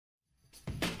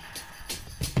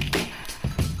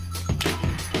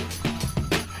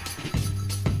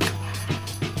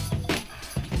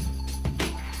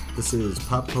This is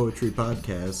Pop Poetry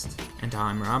Podcast. And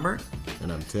I'm Robert.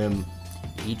 And I'm Tim.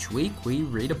 Each week we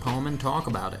read a poem and talk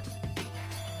about it.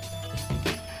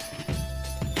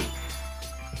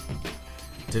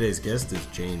 Today's guest is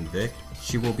Jane Vick.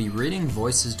 She will be reading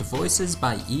Voices to Voices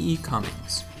by E. E.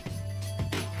 Cummings.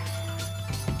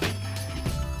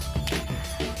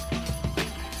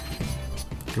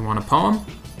 Do you want a poem?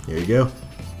 Here you go.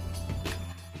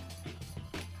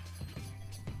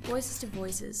 Voices to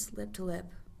voices, lip to lip,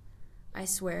 I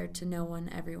swear to no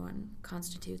one, everyone,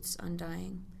 constitutes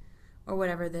undying, or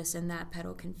whatever this and that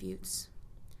petal confutes,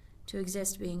 to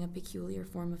exist being a peculiar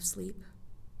form of sleep.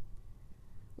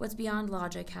 What's beyond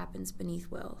logic happens beneath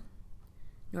will,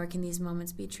 nor can these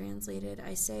moments be translated.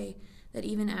 I say that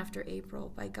even after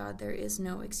April, by God, there is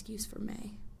no excuse for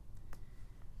May.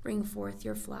 Bring forth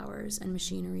your flowers and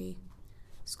machinery,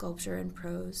 sculpture and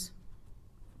prose.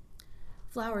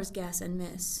 Flowers guess and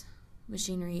miss.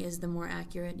 Machinery is the more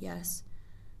accurate, yes.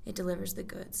 It delivers the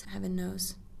goods, heaven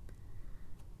knows.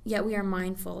 Yet we are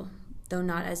mindful, though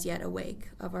not as yet awake,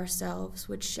 of ourselves,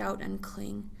 which shout and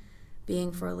cling,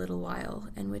 being for a little while,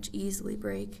 and which easily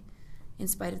break, in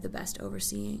spite of the best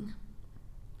overseeing.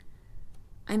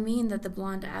 I mean that the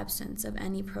blonde absence of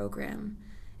any program,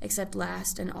 except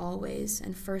last and always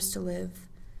and first to live,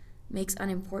 makes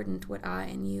unimportant what I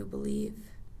and you believe.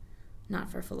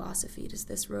 Not for philosophy does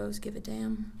this rose give a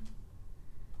damn.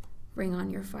 Bring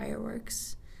on your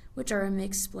fireworks, which are a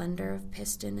mixed splendor of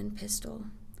piston and pistol,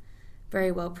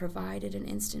 very well provided an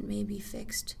instant may be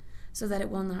fixed, so that it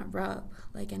will not rub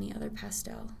like any other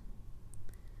pastel.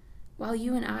 While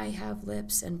you and I have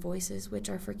lips and voices which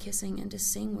are for kissing and to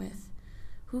sing with,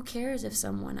 who cares if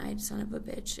some one-eyed son of a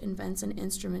bitch invents an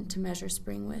instrument to measure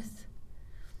spring with?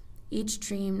 Each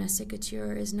dream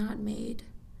nasicature is not made.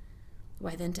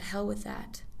 Why then to hell with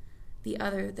that, the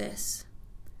other this,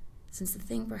 since the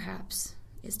thing perhaps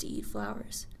is to eat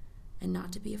flowers and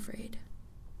not to be afraid.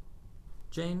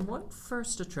 Jane, what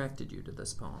first attracted you to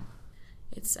this poem?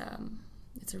 It's a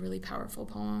really powerful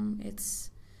poem.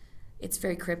 It's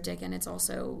very cryptic, and it's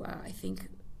also, I think,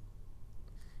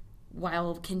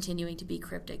 while continuing to be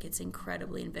cryptic, it's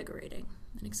incredibly invigorating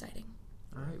and exciting.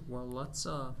 All right, well, let's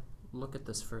look at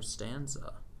this first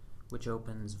stanza, which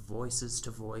opens, voices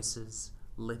to voices,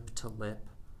 lip to lip,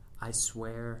 I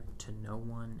swear to no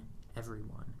one,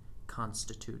 everyone,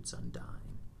 constitutes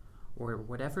undying, or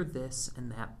whatever this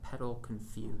and that petal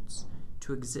confutes,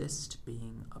 to exist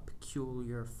being a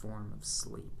peculiar form of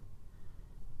sleep.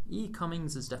 E.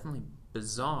 Cummings is definitely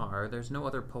bizarre. There's no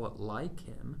other poet like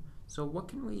him. So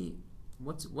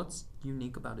what's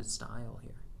unique about his style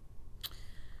here?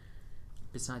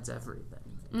 Besides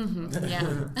everything. Mm-hmm,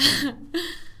 yeah.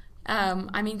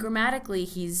 I mean, grammatically,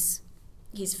 he's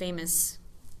famous.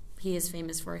 He is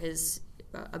famous for his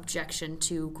objection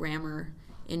to grammar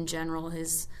in general,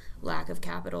 his lack of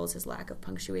capitals, his lack of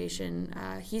punctuation.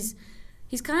 He's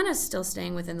kind of still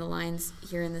staying within the lines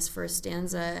here in this first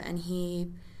stanza, and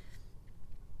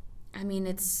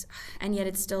yet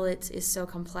it's so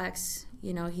complex.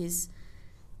 You know,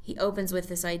 he opens with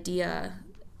this idea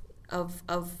of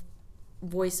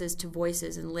voices to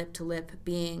voices and lip to lip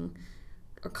being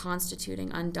or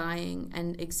constituting undying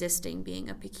and existing being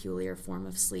a peculiar form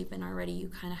of sleep, and already you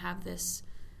kind of have this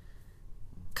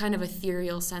kind of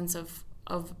ethereal sense of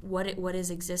what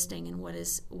is existing and what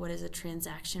is a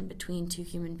transaction between two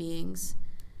human beings,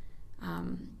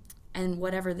 and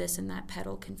whatever this and that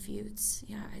petal confutes.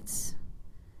 Yeah,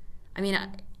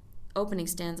 opening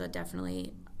stanza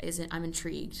definitely isn't. I'm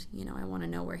intrigued. You know, I want to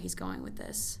know where he's going with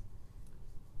this.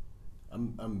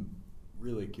 I'm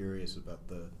really curious about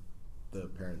the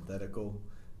parenthetical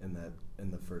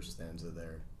in the first stanza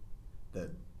there,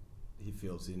 that he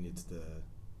feels he needs to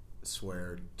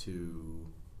swear to,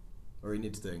 or he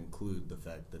needs to include the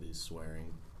fact that he's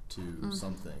swearing to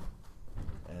something,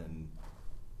 and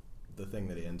the thing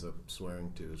that he ends up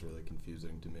swearing to is really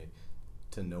confusing to me.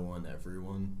 To no one,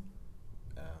 everyone.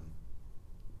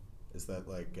 Is that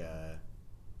like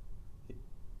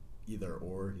either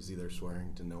or? He's either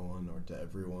swearing to no one or to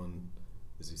everyone.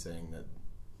 Is he saying that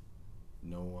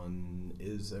no one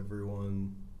is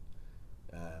everyone?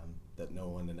 That no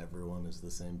one and everyone is the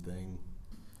same thing?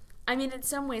 I mean, in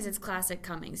some ways, it's classic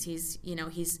Cummings.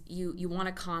 You want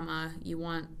a comma, you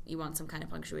want some kind of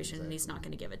punctuation, exactly. And he's not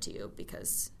going to give it to you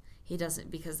because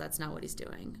that's not what he's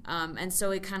doing. And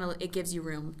so it gives you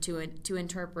room to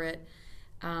interpret.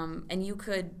 And you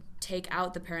could take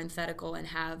out the parenthetical and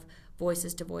have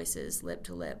voices to voices, lip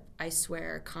to lip, I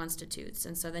swear, constitutes.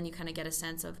 And so then you kind of get a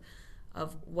sense of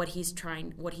what he's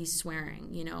swearing,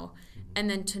 you know. Mm-hmm. And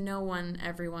then to no one,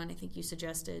 everyone, I think you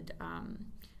suggested,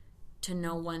 to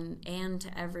no one and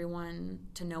to everyone,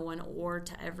 to no one or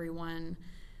to everyone.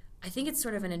 I think it's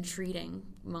sort of an entreating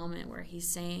moment where he's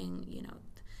saying,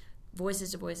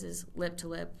 voices to voices, lip to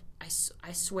lip, I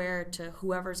swear to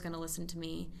whoever's going to listen to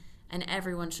me, and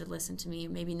everyone should listen to me.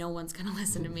 Maybe no one's going to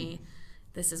listen to me.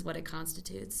 This is what it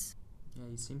constitutes. Yeah,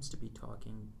 he seems to be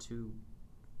talking to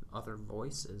other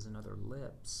voices and other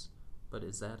lips. But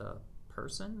is that a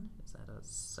person? Is that a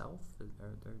self?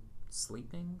 Are they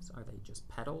sleeping? Are they just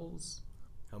petals?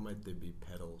 How might they be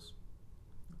petals?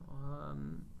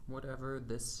 Whatever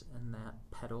this and that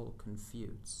petal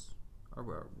confutes.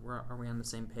 Are we on the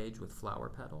same page with flower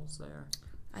petals there?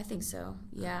 I think so.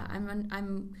 Yeah,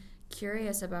 I'm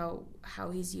curious about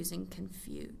how he's using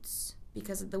confutes,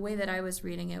 because the way that I was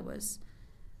reading it was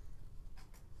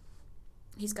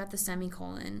he's got the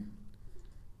semicolon,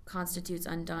 constitutes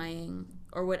undying,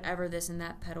 or whatever this and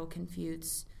that petal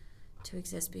confutes, to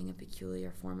exist being a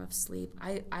peculiar form of sleep.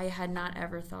 I had not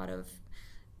ever thought of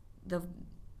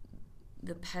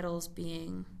the petals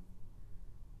being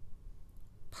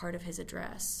part of his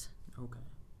address. Okay.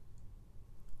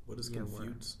 What is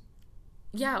confutes?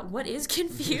 Yeah, what is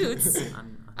confutes?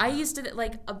 I used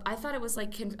to, I thought it was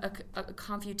like a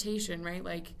confutation, right?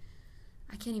 Like,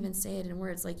 I can't even say it in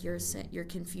words. Like, you're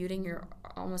confuting, you're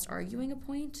almost arguing a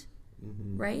point,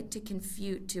 right? To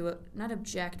confute, to not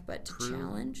object, but to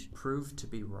challenge. Prove to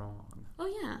be wrong. Oh,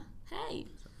 yeah. Hey.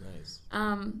 Nice.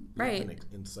 Right. You have an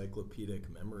encyclopedic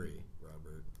memory,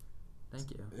 Robert.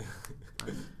 Thank you.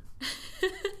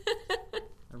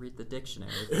 I read the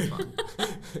dictionary for fun.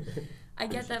 I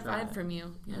get that vibe from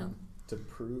you. Yeah. To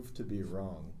prove to be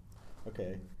wrong.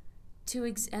 Okay.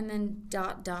 And then ...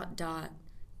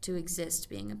 to exist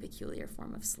being a peculiar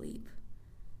form of sleep.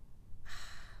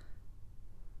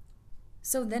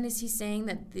 So then is he saying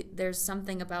that there's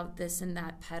something about this and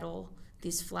that petal,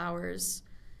 these flowers,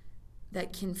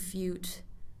 that confute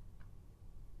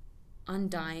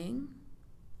undying?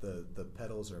 The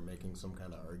petals are making some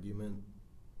kind of argument?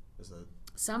 Is that...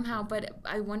 Somehow, but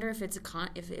I wonder if it's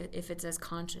if it's as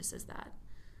conscious as that.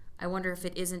 I wonder if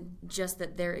it isn't just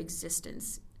that their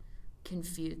existence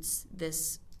confutes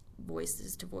this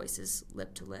voices to voices,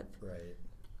 lip to lip. Right.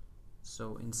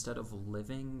 So instead of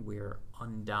living, we're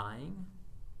undying,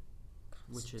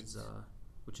 which is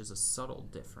a subtle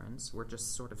difference. We're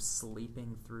just sort of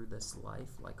sleeping through this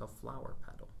life like a flower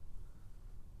petal.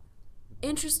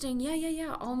 Interesting.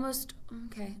 Yeah. Almost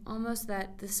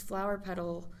that these flower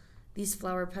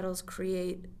petals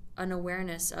create an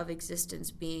awareness of existence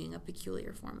being a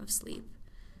peculiar form of sleep.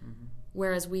 Mm-hmm.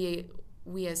 Whereas we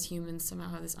as humans somehow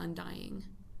have this undying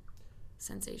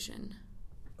sensation.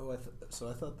 Oh, I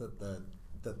thought that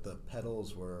the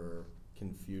petals were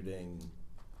confuting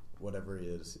whatever it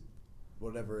is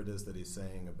that he's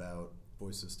saying about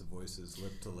voices to voices,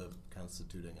 lip to lip,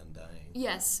 constituting undying.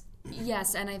 Yes,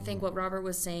 and I think what Robert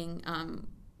was saying,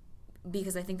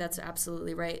 because I think that's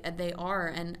absolutely right, they are,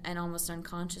 and almost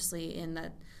unconsciously, in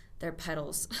that they're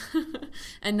petals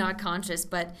and not conscious,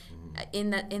 but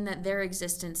in that their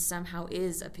existence somehow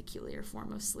is a peculiar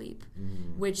form of sleep,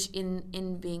 which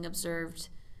in being observed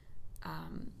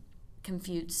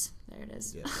confutes. There it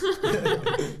is. Yes.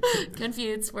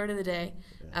 Confutes, word of the day.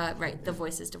 Yeah. Right, the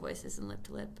voices to voices and lip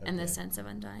to lip, and the sense of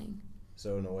undying.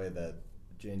 So in a way that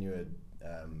Jane, you had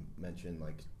mentioned,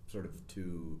 like, sort of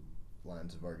two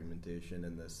lines of argumentation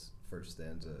in this first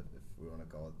stanza, if we want to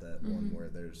call it that. One where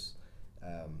there's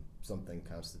something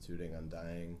constituting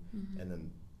undying, and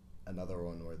then another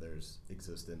one where there's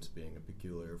existence being a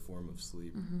peculiar form of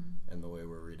sleep. And the way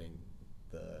we're reading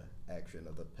the action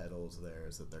of the petals there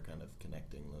is that they're kind of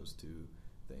connecting those two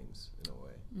things in a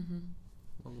way.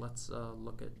 Well, let's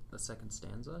look at the second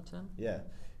stanza, Tim. Yeah.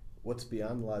 What's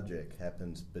beyond logic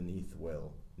happens beneath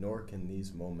will, nor can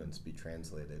these moments be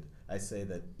translated. I say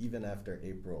that even after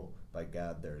April, by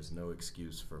God, there is no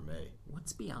excuse for May.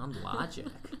 What's beyond logic?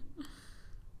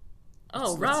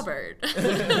 Oh, Robert.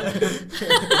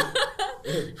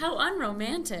 How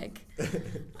unromantic.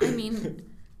 I mean,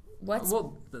 what's...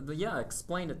 Well,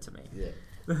 explain it to me.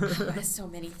 Yeah. So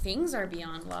many things are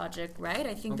beyond logic, right?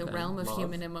 I think the realm of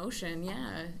human emotion,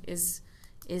 is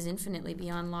infinitely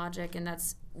beyond logic, and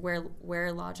that's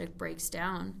where logic breaks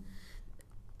down.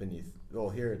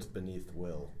 Here it's beneath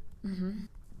will.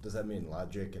 Does that mean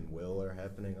logic and will are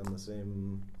happening on the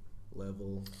same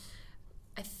level?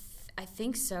 I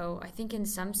think so. I think in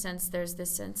some sense there's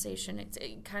this sensation. It's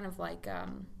kind of like,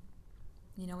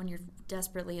 when you're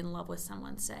desperately in love with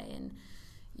someone, say, and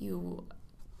you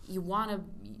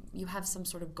have some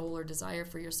sort of goal or desire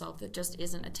for yourself that just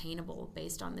isn't attainable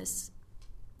based on this,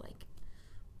 like,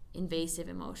 invasive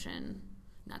emotion.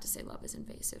 Not to say love is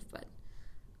invasive, but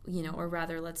or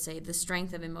rather, let's say, the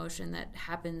strength of emotion that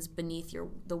happens beneath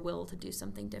the will to do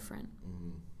something different.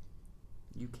 Mm-hmm.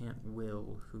 You can't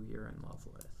will who you're in love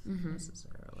with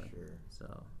necessarily. Sure.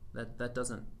 So that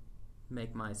doesn't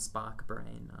make my Spock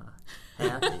brain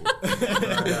happy.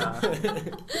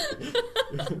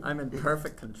 But, I'm in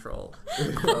perfect control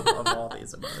of all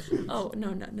these emotions. Oh,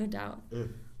 no doubt.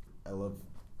 I love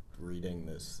reading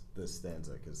this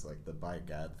stanza because like the by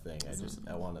God thing,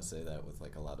 I want to say that with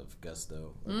like a lot of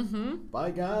gusto. Like,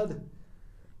 by God.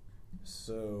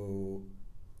 So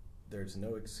there's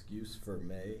no excuse for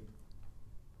May.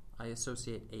 I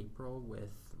associate April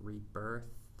with rebirth,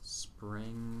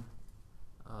 spring,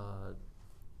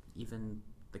 even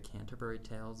the Canterbury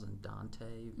Tales and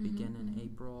Dante begin in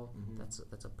April.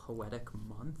 That's a poetic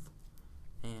month,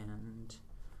 and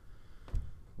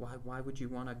why would you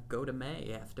want to go to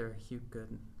May after you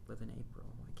could live in April?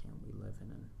 Why can't we live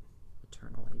in an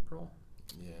eternal April?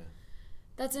 Yeah.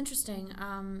 That's interesting.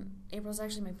 April's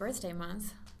actually my birthday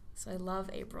month, so I love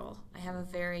April. I have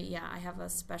a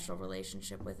special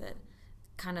relationship with it.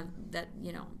 Kind of that,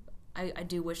 I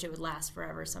do wish it would last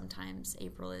forever sometimes.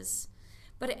 April is,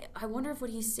 but I wonder if what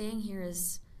he's saying here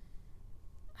is,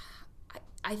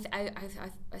 I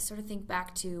sort of think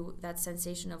back to that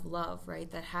sensation of love,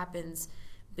 right? That happens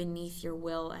beneath your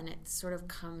will, and it sort of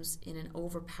comes in an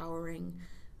overpowering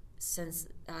sense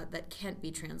that can't be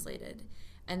translated.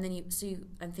 And then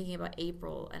I'm thinking about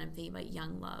April, and I'm thinking about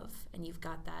young love, and you've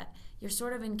got that. You're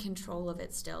sort of in control of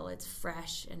it still. It's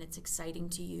fresh, and it's exciting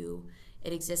to you.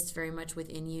 It exists very much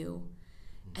within you.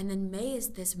 And then May is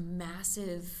this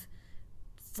massive,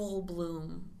 full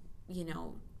bloom,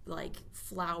 like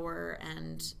flower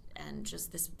and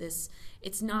just this.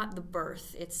 It's not the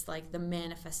birth. It's like the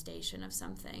manifestation of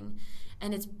something,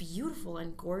 and it's beautiful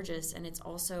and gorgeous, and it's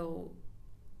also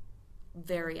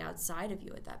very outside of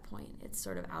you at that point. It's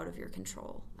sort of out of your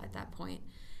control at that point.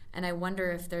 And I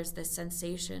wonder if there's this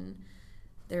sensation,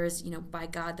 there is, by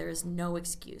God, there is no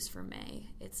excuse for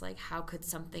May. It's like, how could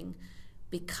something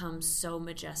become so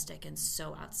majestic and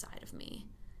so outside of me?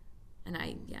 And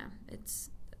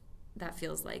that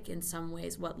feels like in some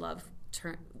ways what love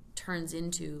turns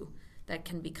into that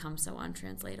can become so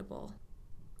untranslatable.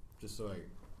 Just so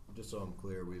I'm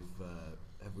clear,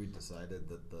 have we decided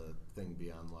that the thing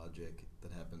beyond logic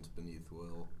that happens beneath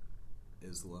will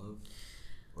is love?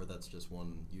 Or that's just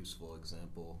one useful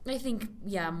example? I think,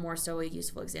 more so a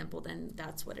useful example than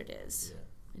that's what it is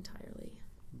entirely.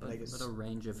 But a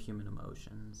range of human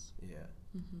emotions. Yeah.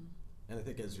 Mm-hmm. And I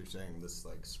think as you're saying, this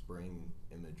like spring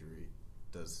imagery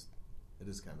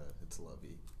it's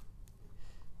lovey.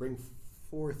 Bring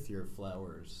forth your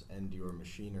flowers and your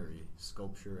machinery,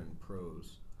 sculpture and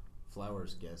prose.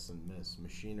 Flowers guess and miss.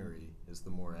 Machinery is the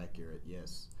more accurate,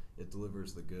 yes. It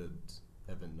delivers the goods,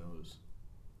 heaven knows.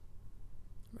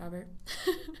 Robert?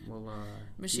 Well,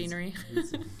 machinery.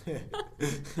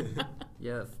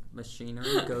 If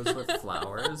machinery goes with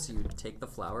flowers, you take the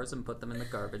flowers and put them in the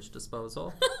garbage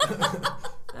disposal.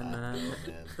 And then...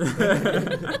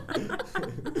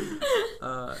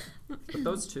 but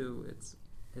those two, it's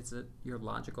your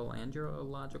logical and your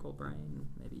illogical brain.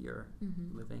 Maybe your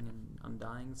living and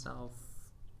undying self.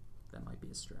 That might be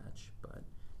a stretch,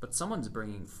 but someone's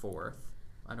bringing forth.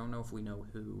 I don't know if we know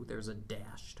who. There's a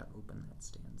dash to open that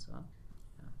stanza.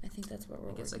 Yeah. I think that's what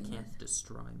we're. I guess I working can't with.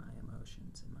 destroy my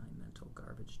emotions in my mental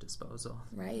garbage disposal.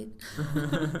 Right.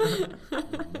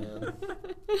 Oh,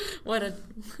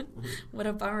 What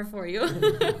a bummer for you.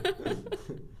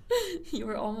 You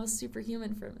were almost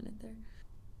superhuman for a minute there.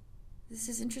 This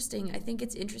is interesting. I think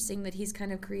it's interesting that he's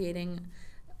kind of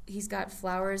he's got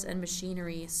flowers and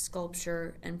machinery,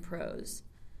 sculpture and prose.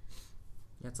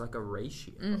 Yeah, it's like a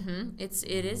ratio. Mm-hmm.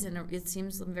 It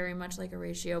seems very much like a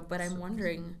ratio, but I'm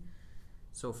wondering.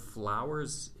 So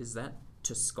flowers, is that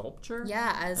to sculpture?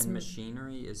 Yeah, and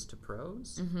machinery is to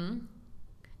prose? Mm-hmm.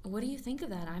 What do you think of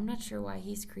that? I'm not sure why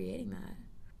he's creating that.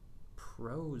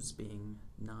 Prose being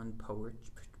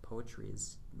poetry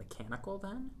is mechanical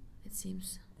then? It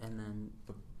seems. And then...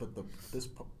 But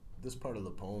this part of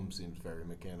the poem seems very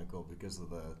mechanical because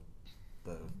of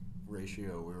the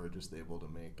ratio we were just able to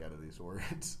make out of these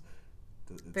words.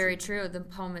 Very true. The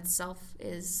poem itself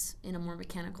is in a more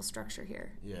mechanical structure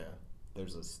here. Yeah.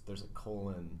 There's a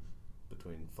colon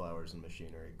between flowers and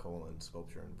machinery, colon,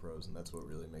 sculpture and prose, and that's what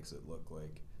really makes it look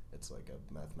like it's like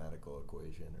a mathematical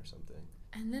equation or something.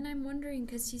 And then I'm wondering,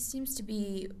 because he seems to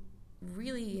be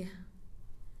really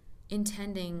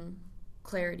intending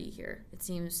clarity here. It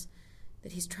seems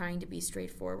that he's trying to be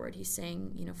straightforward. He's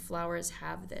saying, flowers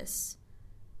have this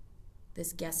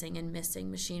guessing and missing.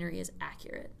 Machinery is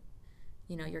accurate.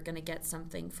 You're going to get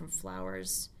something from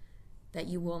flowers that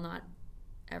you will not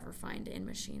ever find in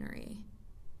machinery.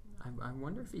 I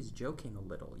wonder if he's joking a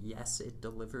little. Yes, it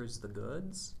delivers the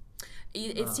goods.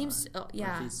 It seems, Or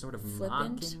yeah, if he's sort of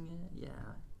flippant. mocking it.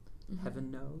 Yeah. Heaven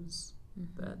knows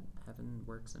that heaven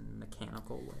works in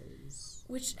mechanical ways.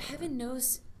 Which heaven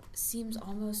knows seems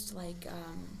almost like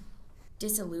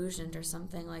disillusioned or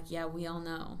something. Like, yeah, we all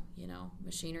know,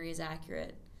 machinery is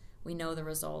accurate. We know the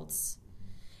results,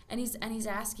 and he's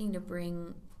asking to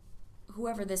bring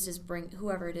whoever it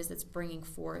is that's bringing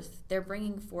forth. They're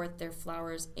bringing forth their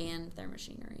flowers and their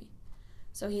machinery.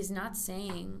 So he's not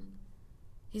saying.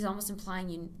 He's almost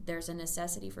implying there's a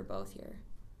necessity for both here.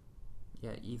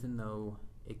 Yeah, even though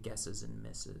it guesses and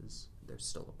misses, there's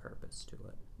still a purpose to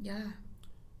it. Yeah.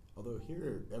 Although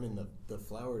here, I mean, the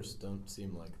flowers don't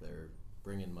seem like they're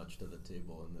bringing much to the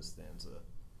table in this stanza.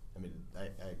 I mean,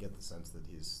 I get the sense that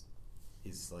he's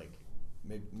like,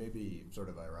 maybe sort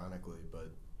of ironically,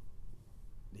 but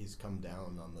he's come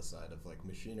down on the side of like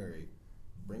machinery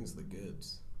brings the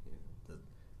goods. That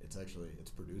it's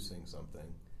producing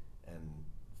something, and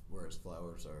whereas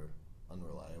flowers are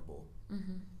unreliable.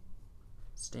 Mm-hmm.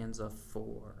 Stanza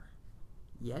 4.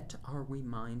 Yet are we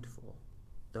mindful,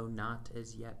 though not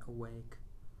as yet awake,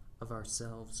 of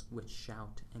ourselves which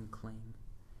shout and cling,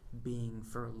 being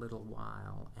for a little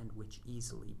while and which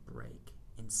easily break,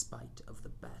 in spite of the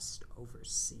best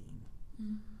overseeing.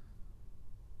 Mm.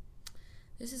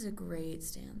 This is a great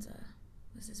stanza.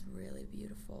 This is really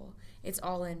beautiful. It's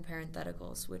all in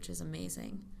parentheticals, which is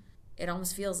amazing. It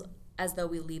almost feels as though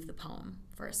we leave the poem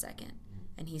for a second,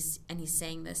 and he's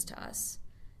saying this to us.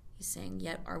 He's saying,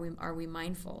 "Yet are we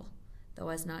mindful, though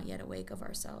as not yet awake of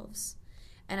ourselves."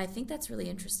 And I think that's really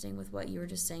interesting with what you were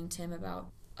just saying, Tim,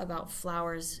 about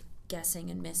flowers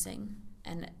guessing and missing,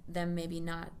 and them maybe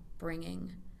not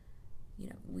bringing.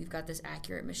 We've got this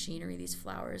accurate machinery, these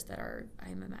flowers that are,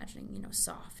 I'm imagining,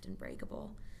 soft and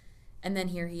breakable. And then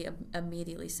here he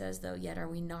immediately says, though, yet are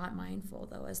we not mindful,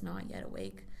 though as not yet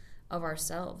awake of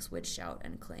ourselves, which shout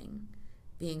and cling,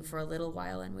 being for a little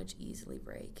while and which easily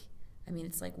break. I mean,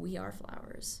 it's like we are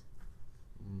flowers.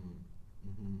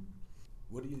 Mm-hmm.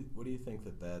 What do you think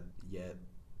that yet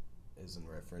is in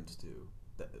reference to?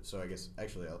 So I guess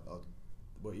actually, I'll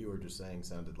what you were just saying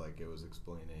sounded like it was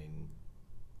explaining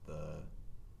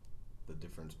the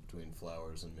difference between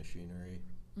flowers and machinery,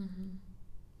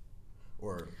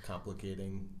 or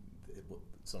complicating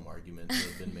some argument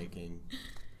you've been making.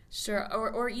 Sure,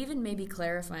 or even maybe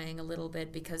clarifying a little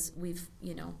bit, because we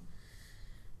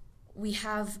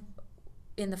have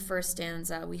in the first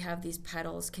stanza we have these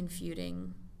petals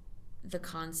confuting the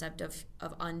concept of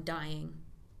undying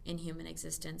in human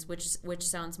existence, which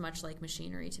sounds much like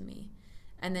machinery to me.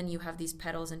 And then you have these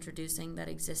petals introducing that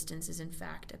existence is in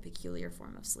fact a peculiar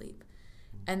form of sleep.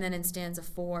 And then in stanza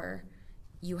 4,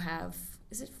 you have,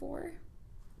 is it 4?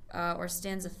 Or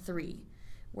stanza 3,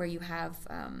 where you have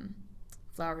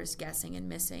flowers guessing and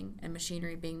missing and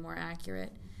machinery being more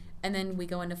accurate. And then we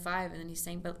go into 5, and then he's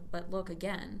saying, but look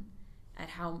again at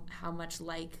how much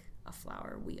like a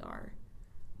flower we are.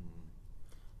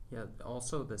 Yeah,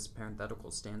 also this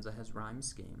parenthetical stanza has rhyme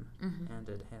scheme, and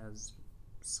it has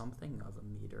something of a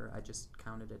meter. I just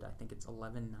counted it. I think it's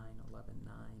 11-9,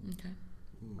 11-9. Okay.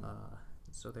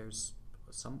 So there's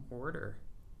some order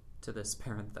to this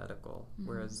parenthetical,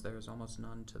 whereas there's almost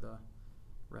none to the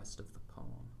rest of the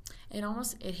poem.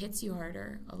 It hits you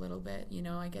harder a little bit.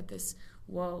 I get this,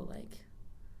 whoa, like,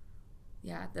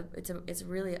 yeah, it's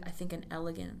really, I think, an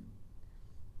elegant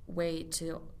way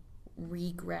to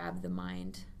re-grab the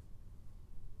mind.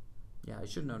 Yeah, I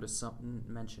should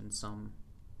mention some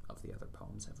of the other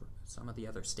poems some of the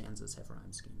other stanzas have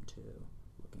rhyme scheme too.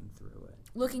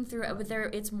 Looking through it, but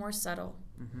it's more subtle.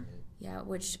 Yeah,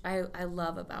 which I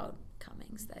love about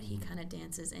Cummings, that he kind of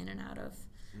dances in and out of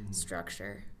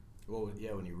structure. Well,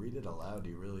 yeah, when you read it aloud,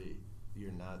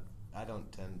 you're not. I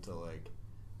don't tend to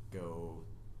go,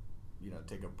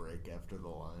 take a break after the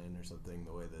line or something.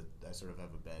 The way that I sort of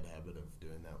have a bad habit of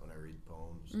doing that when I read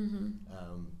poems.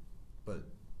 But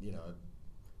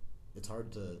it's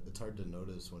hard to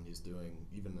notice when he's doing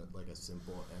even like a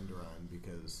simple end rhyme,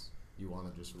 because you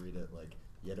want to just read it like,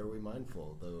 yet are we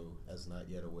mindful, though as not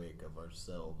yet awake of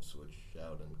ourselves which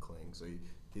shout and cling. So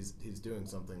he's doing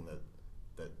something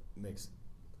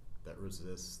that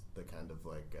resists the kind of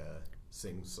like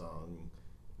sing song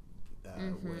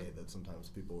way that sometimes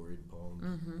people read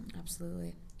poems.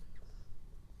 Absolutely.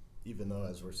 Even though,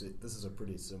 as we're seeing, this is a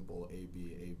pretty simple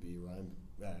A-B rhyme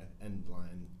end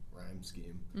line rhyme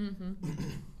scheme.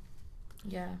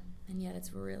 Yeah, and yet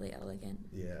it's really elegant.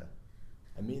 Yeah.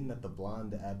 I mean that the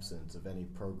blonde absence of any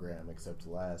program except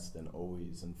last and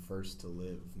always and first to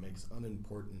live makes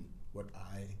unimportant what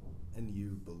I and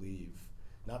you believe,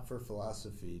 Not for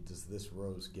philosophy does this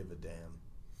rose give a damn.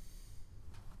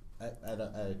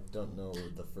 I don't know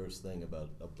the first thing about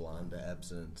a blonde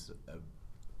absence.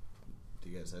 Do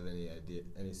you guys have any idea,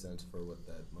 any sense for what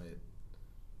that might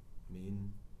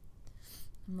mean?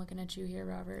 I'm looking at you here,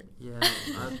 Robert. Yeah,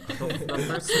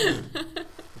 the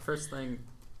first thing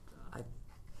I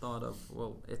thought of,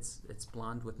 well, it's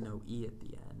blonde with no E at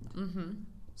the end. Mm-hmm.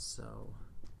 So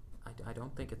I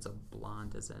don't think it's a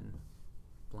blonde as in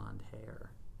blonde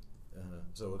hair.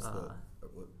 So what's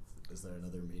what, is there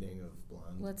another meaning of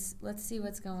blonde? Let's see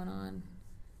what's going on,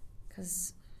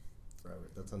 because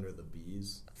Robert, that's under the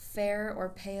B's. fair or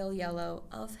pale yellow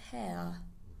of hair.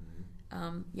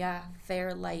 Yeah,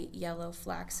 fair, light, yellow,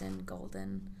 flaxen,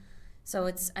 golden. So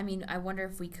it's, I mean, I wonder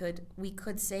if we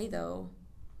could say, though,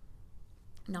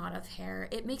 not of hair.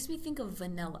 It makes me think of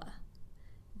vanilla.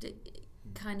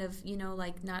 Kind of,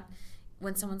 like not,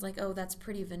 when someone's like, oh, that's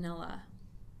pretty vanilla.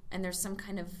 And there's some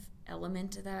kind of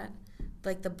element to that.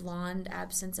 Like the blonde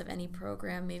absence of any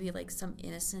program, maybe like some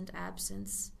innocent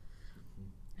absence.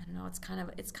 I don't know, it's kind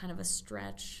of a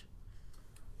stretch.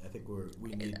 I think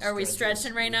we need. Are we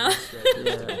stretching right now?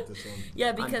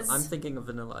 Yeah, because I'm thinking of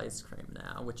vanilla ice cream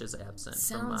now, which is absent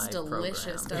from my sounds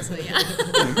delicious, program. doesn't it? You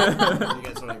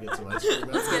guys want to get some ice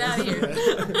cream? Let's get out of here.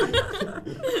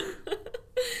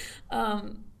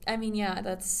 I mean, yeah,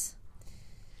 that's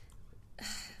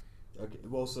Okay.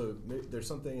 Well, so there's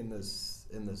something in this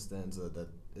stanza that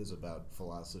is about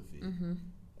philosophy,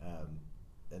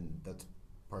 and that's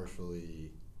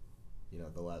partially,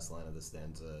 the last line of the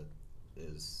stanza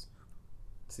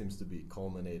seems to be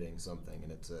culminating something,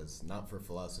 and it says, "Not for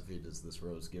philosophy does this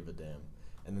rose give a damn."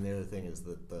 And then the other thing is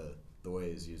that the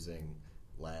way he's using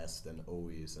last and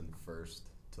always and first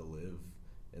to live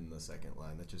in the second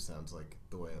line. That just sounds like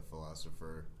the way a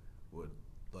philosopher would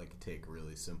like take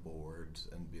really simple words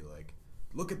and be like,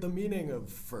 look at the meaning of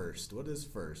first. What does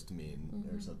first mean?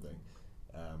 Or something.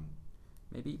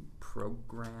 Maybe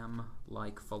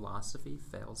program-like philosophy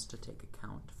fails to take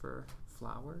account for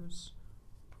flowers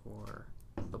or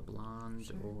the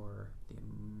blonde or the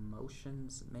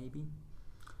emotions, maybe.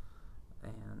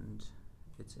 And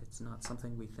it's not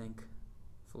something we think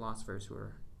philosophers who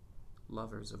are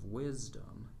lovers of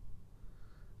wisdom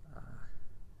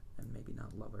and maybe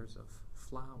not lovers of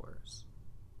flowers.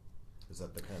 Is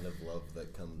that the kind of love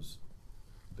that comes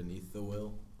beneath the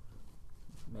will?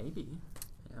 Maybe.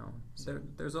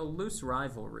 There's a loose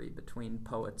rivalry between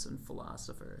poets and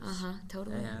philosophers.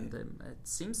 Totally. And it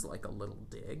seems like a little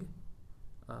dig.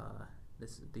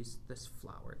 This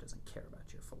flower doesn't care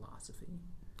about your philosophy.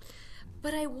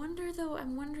 But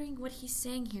I'm wondering what he's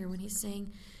saying here when he's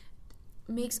saying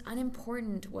makes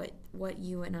unimportant what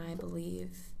you and I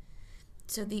believe.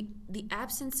 So the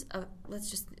absence of,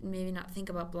 let's just maybe not think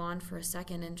about blonde for a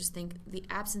second and just think the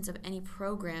absence of any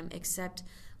program except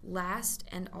last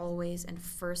and always and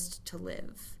first to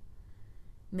live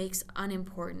makes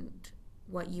unimportant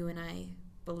what you and I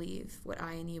believe, what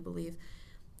I and you believe.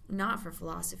 Not for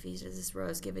philosophy does this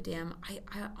rose give a damn. I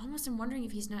almost am wondering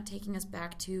if he's not taking us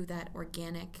back to that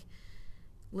organic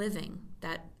living,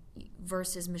 that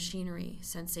versus machinery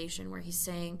sensation where he's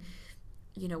saying,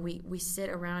 we sit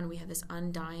around, we have this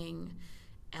undying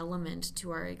element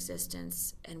to our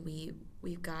existence, and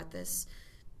we've got this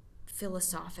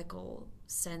philosophical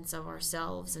sense of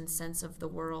ourselves and sense of the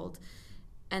world,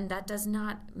 and that does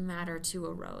not matter to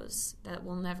a rose. That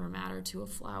will never matter to a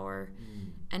flower.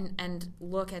 And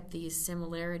look at these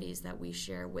similarities that we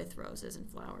share with roses and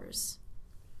flowers.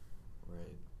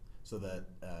 Right. So that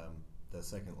that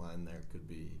second line there could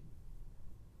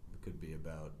be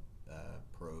about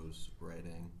prose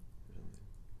writing,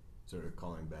 sort of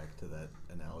calling back to that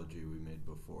analogy we made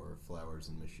before: flowers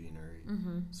and machinery,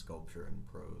 sculpture and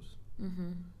prose.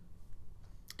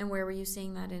 And where were you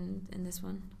seeing that in this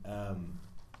one?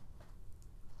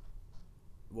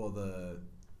 Well,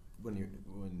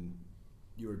 when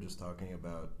you were just talking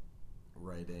about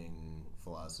writing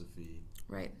philosophy,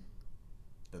 right?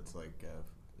 That's like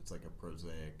it's like a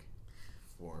prosaic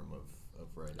form of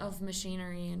writing, of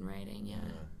machinery and writing. Yeah.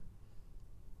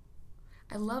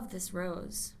 I love this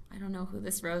rose. I don't know who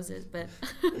this rose is, but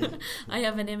I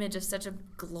have an image of such a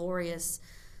glorious,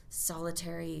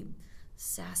 solitary,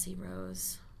 sassy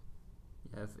rose.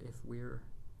 Yeah, if we're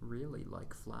really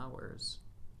like flowers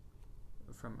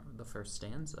from the first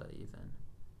stanza even,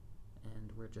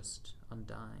 and we're just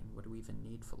undying, what do we even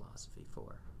need philosophy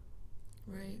for?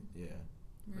 Right. Yeah.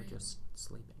 We're just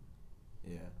sleeping.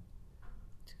 Yeah.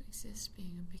 To exist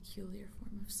being a peculiar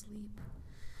form of sleep.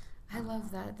 I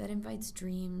love that. That invites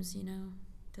dreams,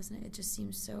 doesn't it? It just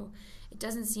seems so, it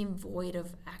doesn't seem void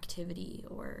of activity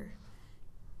or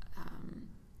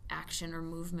action or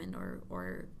movement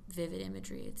or vivid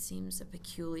imagery. It seems a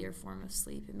peculiar form of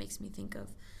sleep. It makes me think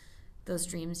of those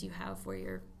dreams you have where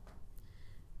you're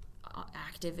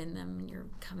active in them and you're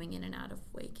coming in and out of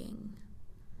waking.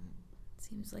 It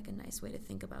seems like a nice way to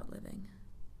think about living.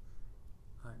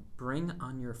 Bring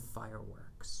on your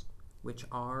fireworks, which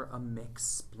are a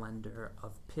mixed splendor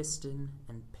of piston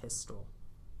and pistol.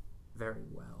 Very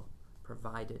well,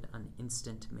 provided an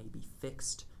instant may be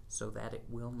fixed so that it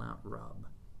will not rub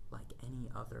like any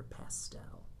other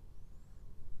pastel.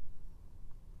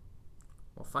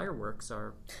 Well, fireworks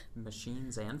are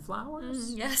machines and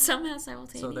flowers. Yeah, somehow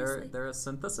simultaneously. So they're a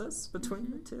synthesis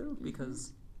between the two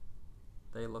because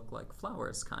they look like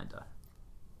flowers, kinda.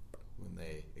 When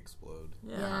they explode.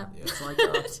 Yeah. Yeah. It's like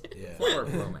a Yeah. flower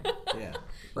blooming, Yeah.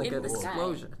 like In an the sky.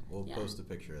 explosion. We'll Yeah. post a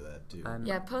picture of that too. And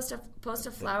Yeah, post a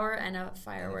flower and a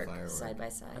firework, side by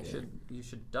side. you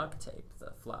should duct tape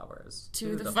the flowers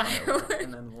To the firework firework.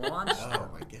 and then launch Oh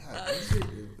my god.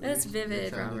 That's vivid,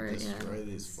 You're trying Robert, To yeah. destroy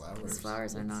these flowers. These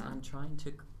flowers are not. I'm trying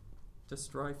to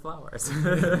destroy flowers.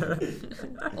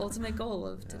 Ultimate goal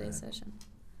of today's session.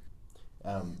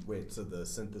 Wait, so the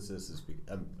synthesis is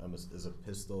is a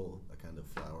pistil a kind of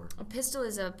flower? A pistil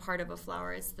is a part of a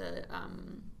flower. It's the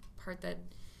part that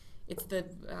it's the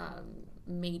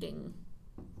mating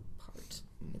part.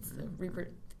 It's the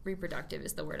reproductive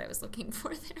is the word I was looking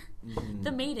for there. Mm-hmm.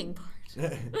 The mating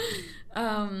part.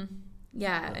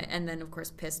 Yeah, and then of course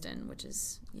piston, which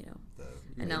is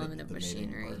an element of the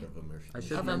mating machinery. part of a machine. I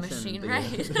should Of a mention machine, the-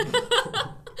 right?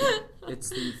 It's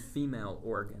the female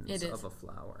organs It is. of a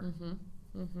flower.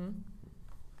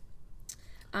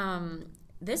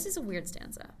 This is a weird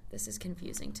stanza. This is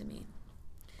confusing to me.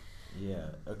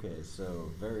 Yeah, okay, so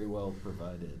very well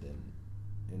provided and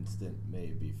instant may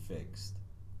be fixed.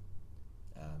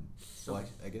 So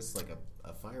I guess like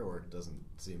a firework doesn't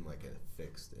seem like a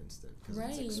fixed instant because Right.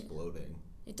 it's exploding.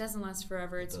 It doesn't last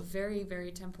forever. It's very,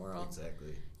 very temporal.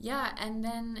 Exactly. Yeah, and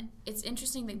then it's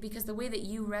interesting because the way that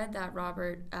you read that,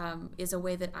 Robert, is a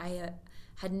way that I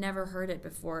had never heard it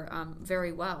before.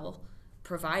 Very well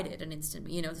provided an instant.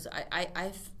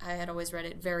 I had always read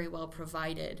it very well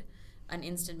provided an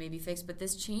instant may be fixed, but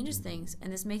this changes things,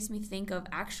 and this makes me think of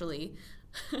actually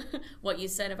what you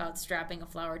said about strapping a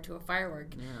flower to a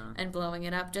firework and blowing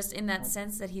it up, just in that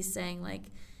sense that he's saying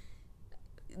like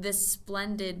this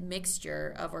splendid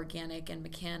mixture of organic and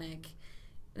mechanic.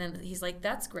 And then he's like,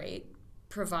 that's great,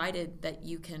 provided that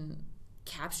you can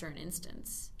capture an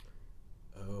instance.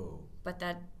 Oh. But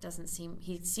that doesn't seem,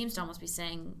 he seems to almost be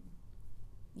saying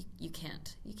you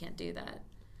can't do that.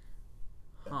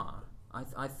 Huh.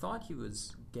 I thought he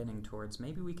was getting towards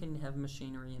maybe we can have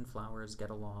machinery and flowers get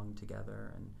along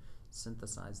together and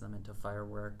synthesize them into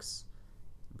fireworks,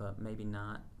 but maybe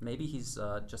not. Maybe he's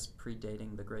just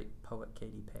predating the great poet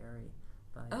Katy Perry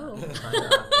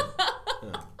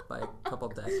by a couple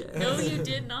decades. No, you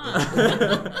did not.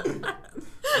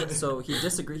 So he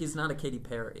disagrees. He's not a Katy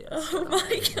Perry. Oh my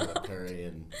He's not a god.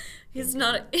 Parian. He's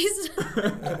not. He's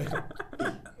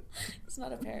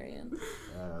not a Parian.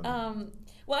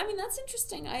 Well, I mean that's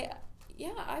interesting. I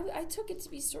took it to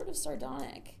be sort of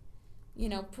sardonic.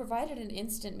 Provided an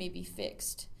instant may be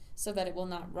fixed so that it will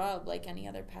not rub like any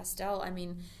other pastel. I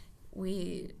mean,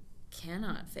 we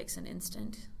cannot fix an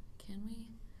instant, can we?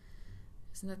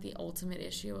 Isn't that the ultimate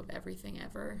issue of everything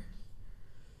ever?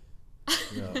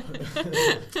 No.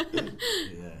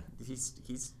 Yeah.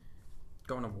 He's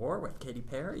going to war with Katy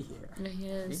Perry here. Yeah, he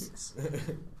is.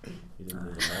 Jeez. He didn't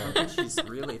need I a don't think she's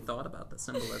really thought about the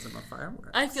symbolism of fireworks.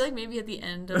 I feel like maybe at the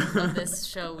end of this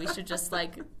show we should just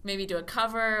maybe do a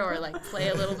cover or play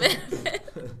a little bit.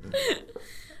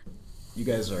 You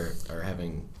guys are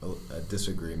having a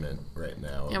disagreement right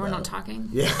now. Yeah, we're not talking.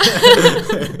 Yeah.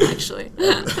 Actually.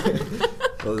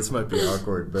 Well, this might be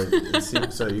awkward, but it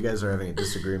seems, so you guys are having a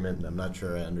disagreement, and I'm not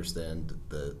sure I understand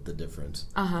the difference.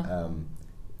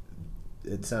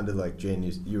 It sounded like, Jane,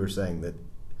 you were saying that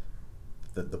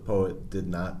the poet did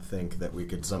not think that we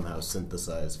could somehow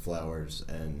synthesize flowers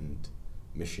and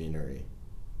machinery.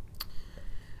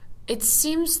 It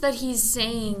seems that he's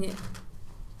saying,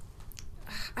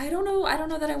 I don't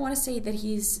know that I want to say that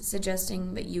he's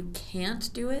suggesting that you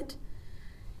can't do it.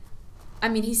 I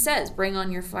mean, he says, bring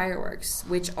on your fireworks,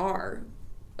 which are,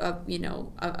 a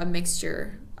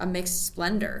mixture, a mixed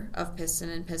splendor of piston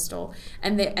and pistol.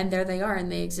 And there they are,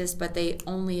 and they exist, but they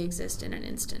only exist in an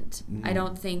instant.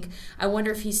 Mm-hmm. I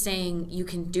wonder if he's saying you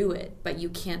can do it, but you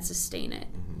can't sustain it.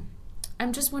 Mm-hmm.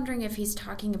 I'm just wondering if he's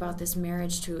talking about this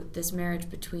marriage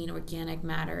between organic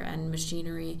matter and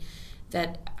machinery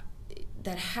that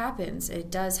happens.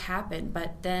 It does happen,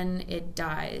 but then it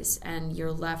dies, and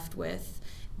you're left with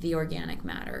the organic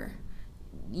matter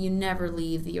you never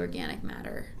leave the organic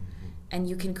matter. And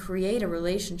you can create a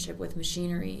relationship with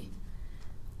machinery,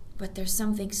 but there's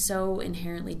something so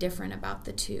inherently different about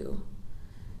the two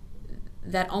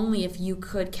that only if you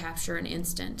could capture an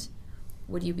instant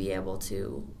would you be able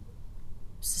to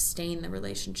sustain the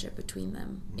relationship between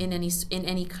them in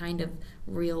any kind of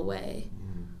real way.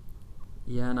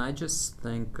 Yeah, and I just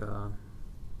think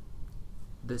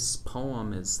this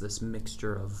poem is this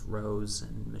mixture of rose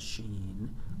and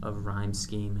machine, of rhyme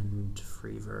scheme and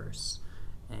free verse,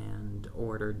 and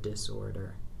order,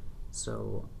 disorder.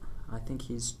 So I think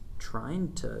he's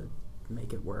trying to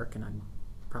make it work, and I'm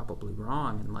probably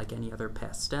wrong. And like any other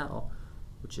pastel,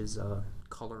 which is a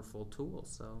colorful tool,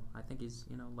 so I think he's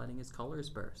letting his colors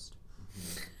burst.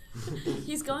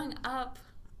 He's going up,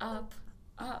 up,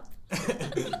 up.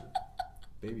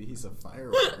 Baby, he's a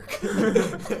firework.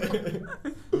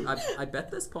 I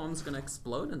bet this poem's going to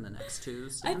explode in the next two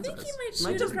stanzas. I think he might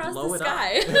shoot just across blow the it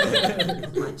sky.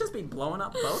 up. Might just be blowing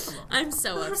up both of them. I'm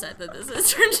so upset that this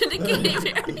has turned into game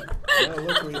area. No,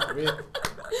 look,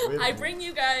 I bring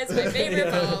you guys my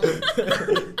favorite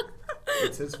poem.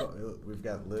 It's his fault. We've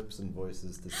got lips and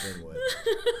voices to sing with.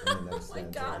 Oh my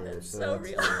god, here, that's so so that's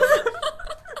real. good.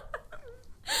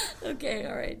 Okay,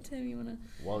 all right, Tim, you wanna?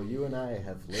 While you and I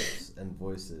have lips and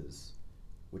voices,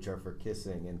 which are for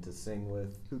kissing and to sing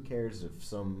with, who cares if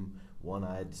some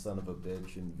one-eyed son of a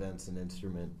bitch invents an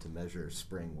instrument to measure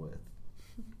spring with?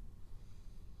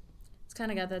 It's kind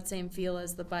of got that same feel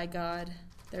as the "By God,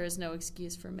 there is no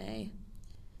excuse for May."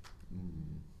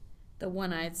 The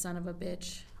one-eyed son of a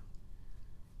bitch.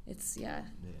 It's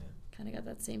kind of got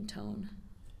that same tone.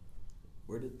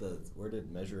 Where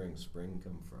did measuring spring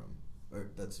come from? Or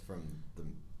that's from the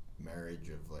marriage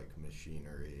of like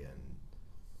machinery and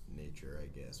nature, I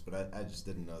guess. But I just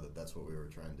didn't know that that's what we were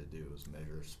trying to do, was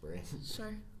measure spring.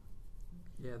 Sure.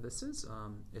 Yeah, this is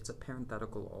it's a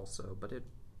parenthetical also, but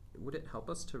would it help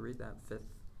us to read that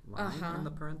fifth line in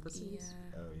the parentheses?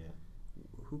 Yeah. Oh yeah.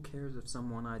 Who cares if some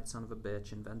one-eyed son of a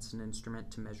bitch invents an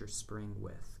instrument to measure spring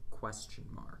with? ?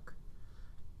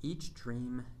 Each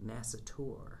dream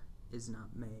nascitur is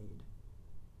not made. .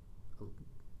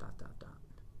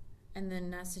 And then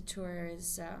nascitur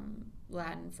is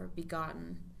Latin for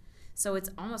begotten. So it's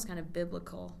almost kind of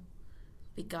biblical.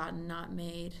 Begotten, not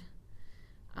made.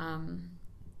 I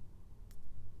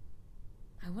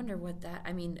wonder what that,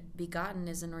 begotten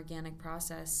is an organic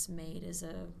process, made is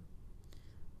a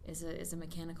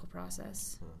mechanical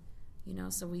process.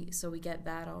 Huh. So we get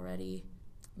that already.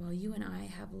 Well, you and I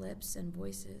have lips and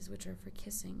voices which are for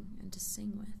kissing and to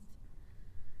sing with.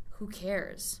 Who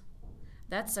cares?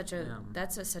 That's such a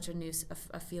new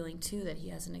a feeling too that he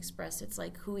hasn't expressed. It's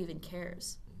like, who even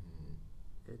cares?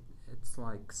 It's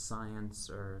like science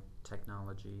or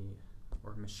technology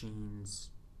or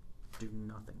machines do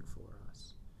nothing for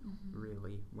us,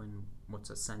 really, when what's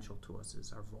essential to us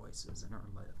is our voices and our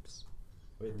lips.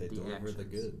 Wait, they deliver the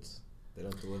goods. They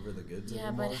don't deliver the goods Yeah,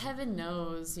 anymore? but heaven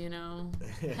knows,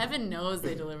 Heaven knows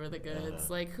they deliver the goods.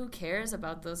 Like, who cares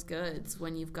about those goods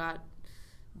when you've got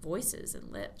voices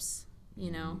and lips,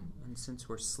 And since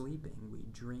we're sleeping, we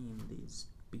dream these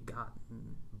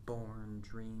begotten, born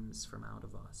dreams from out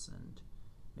of us, and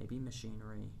maybe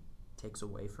machinery takes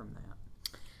away from that.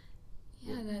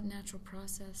 Yeah, that natural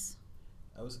process.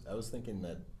 I was thinking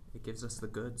that it gives us the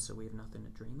goods, so we have nothing to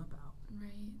dream about.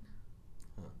 Right.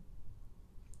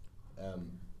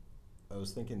 I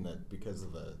was thinking that because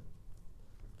of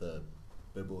the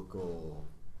biblical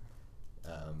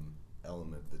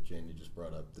element that Janie just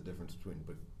brought up, the difference between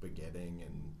begetting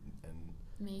and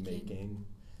making,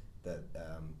 that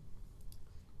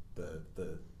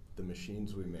the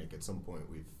machines we make, at some point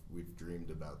we've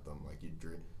dreamed about them. Like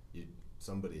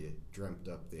somebody dreamt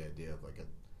up the idea of like a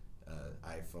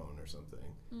iPhone or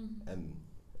something, and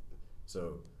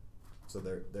so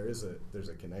there's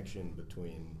a connection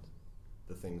between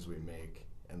the things we make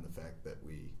and the fact that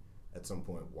we at some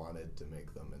point wanted to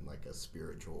make them in like a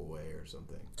spiritual way or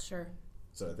something. Sure.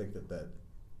 So I think that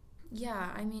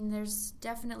yeah, there's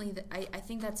definitely I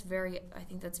think that's very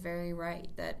right,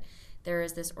 that there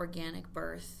is this organic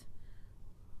birth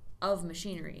of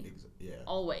machinery.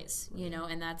 Always, right.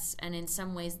 And in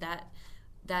some ways that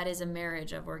is a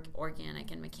marriage of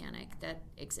organic and mechanic that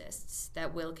exists,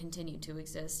 that will continue to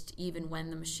exist even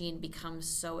when the machine becomes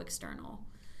so external.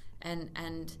 And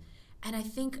I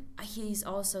think he's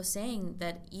also saying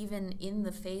that even in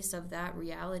the face of that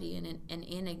reality and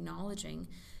in acknowledging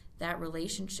that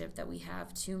relationship that we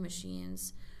have to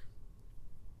machines,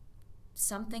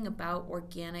 something about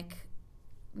organic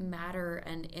matter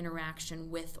and interaction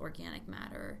with organic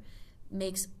matter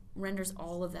renders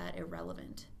all of that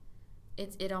irrelevant.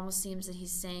 it almost seems that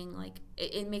he's saying, like,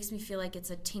 it makes me feel like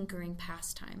it's a tinkering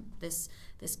pastime, this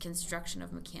construction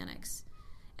of mechanics.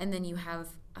 And then you have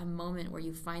a moment where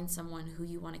you find someone who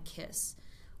you want to kiss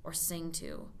or sing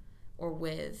to or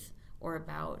with or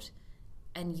about,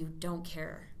 and you don't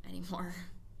care anymore,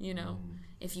 you know?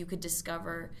 If you could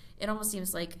discover, it almost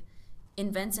seems like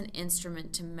invents an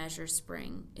instrument to measure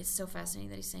spring. It's so fascinating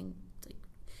that he's saying, like,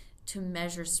 to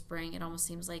measure spring. It almost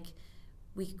seems like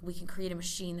we can create a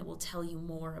machine that will tell you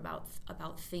more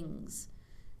about things,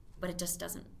 but it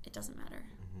doesn't matter.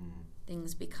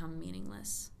 Things become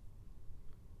meaningless.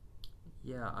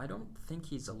 Yeah, I don't think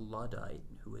he's a Luddite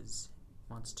who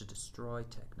wants to destroy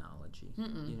technology.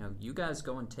 You know, you guys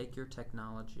go and take your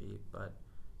technology, but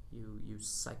you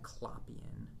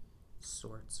Cyclopean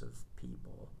sorts of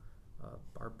people,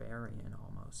 barbarian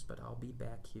almost, but I'll be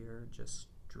back here just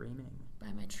dreaming.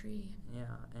 By my tree.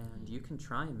 Yeah, and you can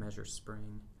try and measure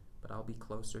spring, but I'll be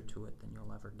closer to it than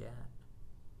you'll ever get.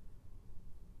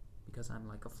 Because I'm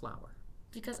like a flower.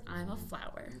 Because I'm a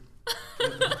flower.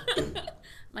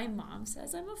 My mom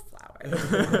says I'm a flower.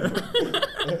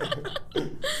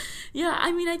 Yeah,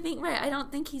 I mean, I think, right, I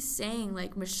don't think he's saying,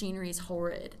 like, machinery's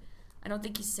horrid. I don't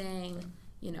think he's saying,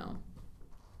 you know,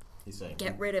 he's saying,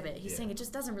 get rid of it. He's saying it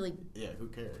just doesn't really... Yeah, who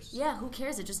cares? Yeah, who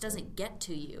cares? It just doesn't get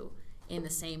to you in the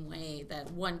same way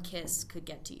that one kiss could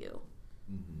get to you.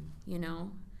 You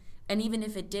know? And even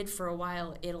if it did for a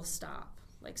while, it'll stop.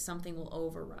 Like, something will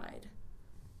override.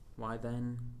 Why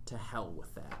then, to hell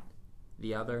with that.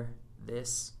 The other,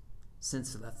 this,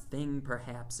 since the thing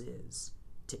perhaps is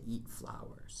to eat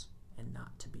flowers and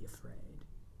not to be afraid.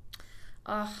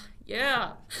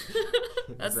 Yeah.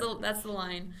 That's the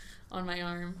line on my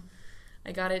arm.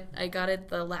 I got it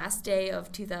the last day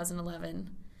of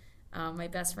 2011. My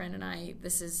best friend and I,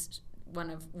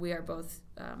 we are both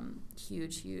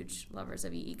huge lovers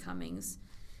of E.E. Cummings,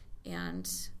 and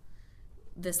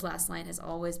this last line has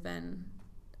always been,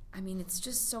 I mean, it's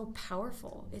just so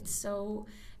powerful. It's so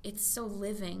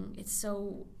living. It's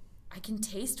so, I can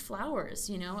taste flowers,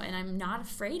 you know, and I'm not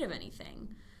afraid of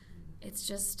anything. It's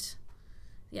just,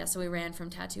 yeah, so we ran from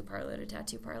tattoo parlor to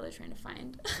tattoo parlor trying to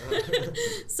find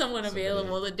someone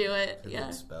available to do it.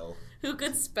 Who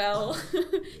could spell.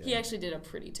 He actually did a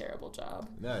pretty terrible job.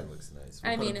 No, it looks nice.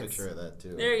 We'll put a picture of that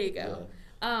too. There you go.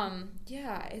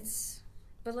 Yeah,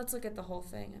 but let's look at the whole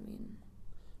thing. I mean,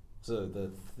 so the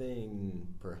thing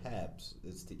perhaps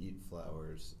is to eat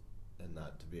flowers and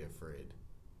not to be afraid.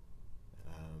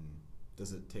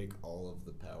 Does it take all of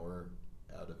the power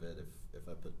out of it if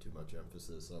I put too much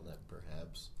emphasis on that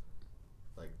perhaps?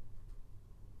 Like,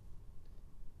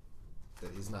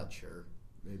 that he's not sure,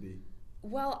 maybe?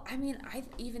 Well, I mean, I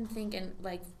even think, and,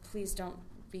 like, please don't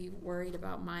be worried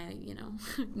about my, you know,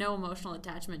 no emotional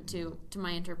attachment to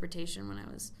my interpretation when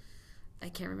I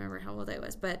can't remember how old I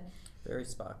was, but... Very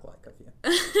Spock-like of you.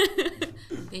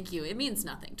 Thank you. It means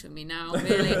nothing to me now,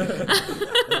 really.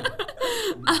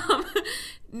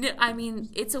 I mean,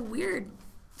 it's a weird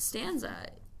stanza.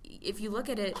 If you look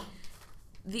at it,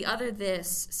 the other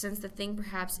this, since the thing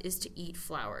perhaps is to eat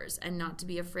flowers and not to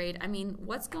be afraid. I mean,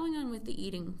 what's going on with the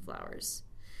eating flowers?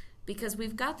 Because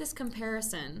we've got this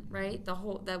comparison, right? The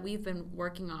whole that we've been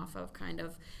working off of, kind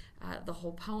of the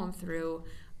whole poem through,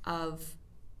 of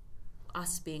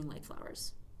us being like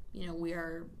flowers. You know, we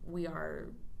are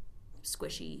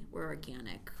squishy. We're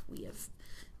organic. We have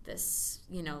this,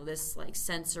 you know, this like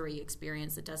sensory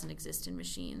experience that doesn't exist in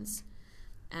machines.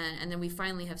 And then we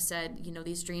finally have said, you know,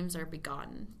 these dreams are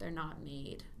begotten. They're not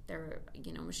made. They're,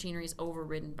 you know, machinery is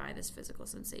overridden by this physical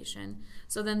sensation.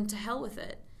 So then to hell with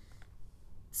it,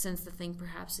 since the thing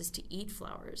perhaps is to eat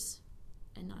flowers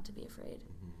and not to be afraid.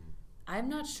 I'm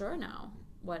not sure now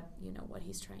what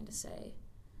he's trying to say.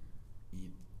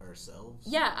 Eat ourselves?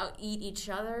 Yeah, eat each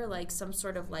other, like some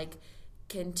sort of like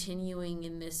continuing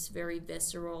in this very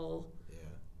visceral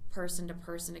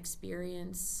person-to-person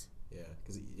experience. Yeah,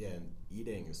 because and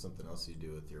eating is something else you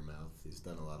do with your mouth. He's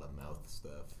done a lot of mouth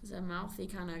stuff. He's a mouthy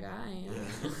kind of guy.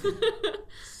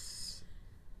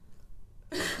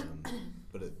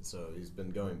 So he's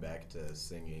been going back to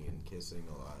singing and kissing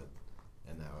a lot,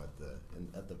 and now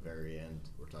at the very end,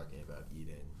 we're talking about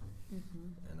eating,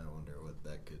 and I wonder what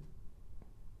that could.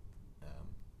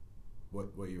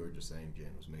 What you were just saying,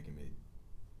 Jan, was making me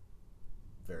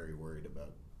very worried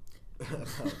about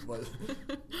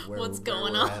what's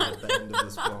going on at the end of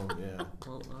this poem. Yeah.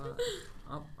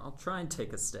 Well, I'll try and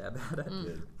take a stab at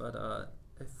it. But a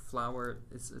flower,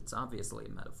 it's obviously a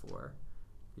metaphor.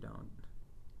 You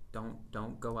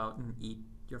don't go out and eat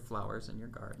your flowers in your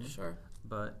garden. Sure.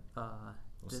 But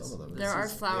Some of them. There are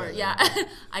flowers. Yeah.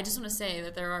 I just want to say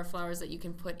that there are flowers that you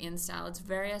can put in salads,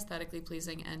 very aesthetically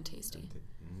pleasing and tasty.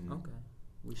 Okay.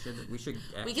 We should actually,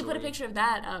 we can put a picture of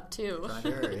that up too.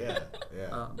 Sure,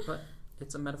 yeah. But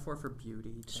it's a metaphor for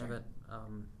beauty. To have it,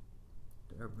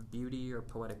 or beauty or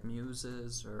poetic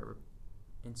muses or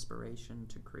inspiration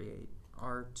to create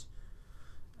art,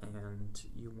 and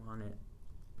you want it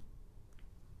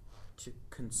to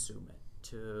consume it,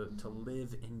 to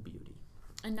live in beauty.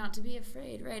 And not to be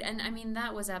afraid, right? And I mean,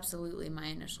 that was absolutely my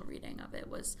initial reading of it,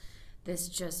 was this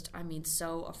just, I mean,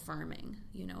 so affirming,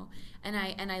 you know. And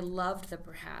I loved the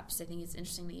perhaps. I think it's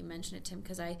interesting that you mentioned it, Tim,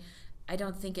 because I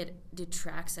don't think it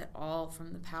detracts at all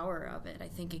from the power of it. I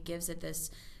think it gives it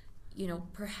this, you know,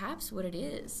 perhaps what it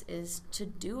is to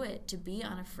do it, to be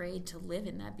unafraid, to live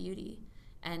in that beauty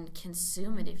and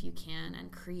consume it if you can,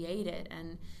 and create it,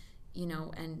 and, you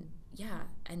know, and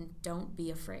don't be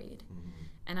afraid.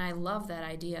 And I love that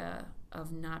idea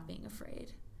of not being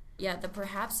afraid. Yeah, the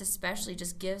perhaps especially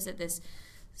just gives it this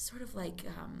sort of like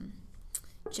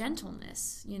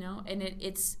gentleness, you know, and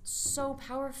it's so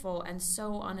powerful and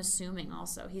so unassuming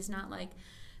also. He's not like,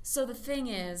 so the thing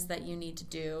is that you need to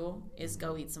do is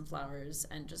go eat some flowers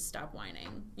and just stop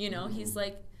whining. You know, he's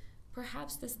like,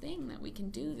 perhaps this thing that we can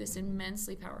do, this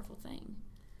immensely powerful thing.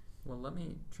 Well, let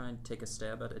me try and take a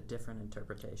stab at a different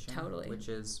interpretation. Totally. Which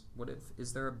is,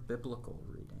 is there a biblical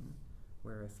reading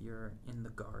where if you're in the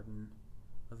Garden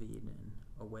of Eden,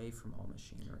 away from all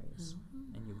machineries,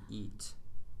 and you eat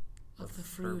of the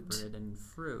fruit, forbidden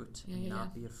fruit, and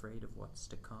not be afraid of what's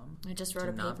to come? I just wrote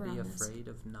a paper on this. To not be afraid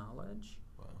of knowledge.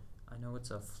 Wow. I know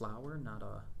it's a flower, not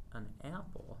an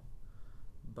apple,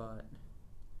 but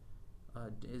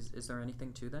is there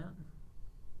anything to that?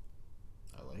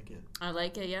 I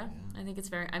like it. Yeah. I think it's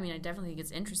I definitely think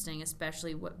it's interesting,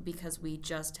 especially because we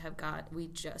just have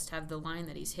the line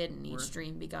that he's hidden, each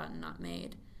dream begotten, not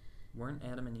made. Weren't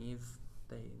Adam and Eve,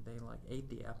 they like ate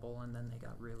the apple and then they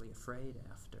got really afraid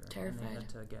after. Terrified. And they had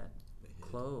to get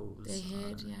clothes. They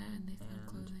hid, and they found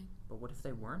clothing. But what if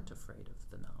they weren't afraid of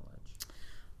the knowledge?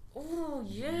 Oh,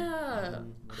 yeah.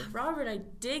 Robert, I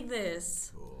dig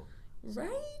this. Cool.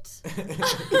 Right?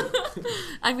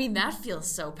 I mean, that feels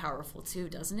so powerful too,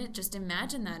 doesn't it? Just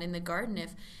imagine that in the garden,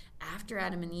 if after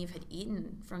Adam and Eve had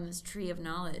eaten from this tree of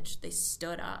knowledge, they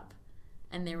stood up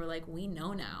and they were like, we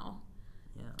know now.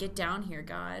 Yeah. Get down here,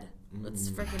 God. Let's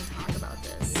freaking talk about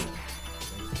this.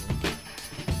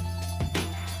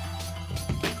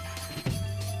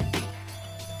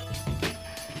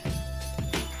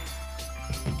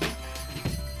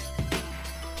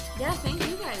 Yeah, thank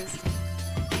you guys.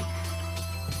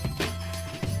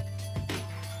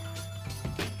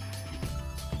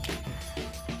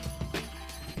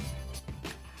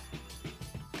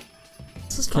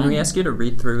 Can we ask you to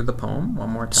read through the poem one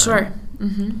more time? Sure.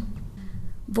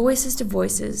 Voices to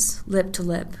voices, lip to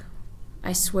lip,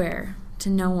 I swear, to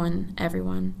no one,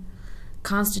 everyone,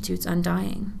 constitutes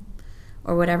undying,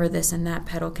 or whatever this and that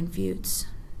petal confutes,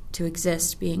 to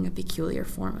exist being a peculiar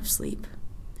form of sleep.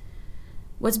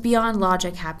 What's beyond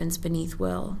logic happens beneath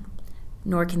will,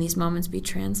 nor can these moments be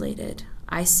translated.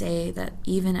 I say that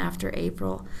even after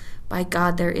April, by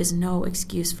God, there is no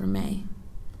excuse for May.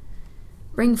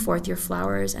 Bring forth your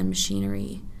flowers and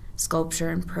machinery, sculpture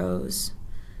and prose.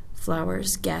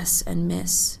 Flowers guess and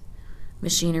miss.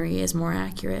 Machinery is more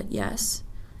accurate, yes.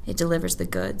 It delivers the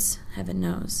goods, heaven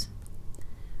knows.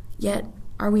 Yet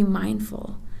are we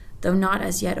mindful, though not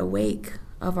as yet awake,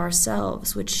 of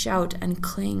ourselves which shout and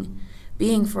cling,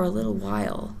 being for a little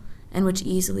while, and which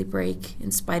easily break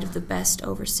in spite of the best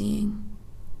overseeing?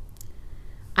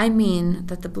 I mean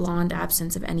that the blonde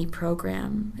absence of any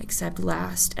program, except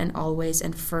last and always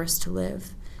and first to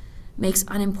live, makes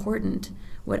unimportant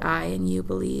what I and you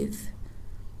believe.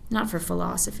 Not for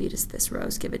philosophy does this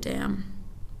rose give a damn.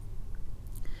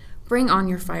 Bring on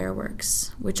your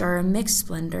fireworks, which are a mixed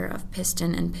splendor of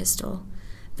piston and pistol,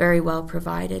 very well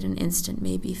provided an instant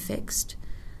may be fixed,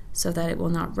 so that it will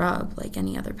not rub like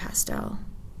any other pastel.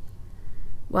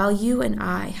 While you and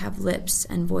I have lips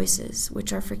and voices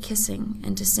which are for kissing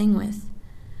and to sing with,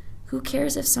 who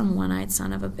cares if some one-eyed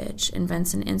son of a bitch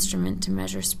invents an instrument to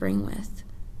measure spring with?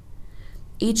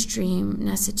 Each dream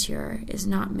necessaire is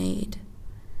not made.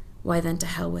 Why then to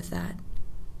hell with that?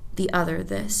 The other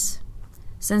this,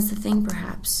 since the thing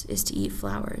perhaps is to eat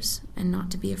flowers and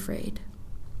not to be afraid.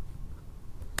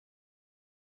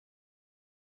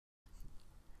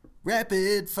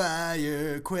 Rapid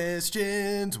fire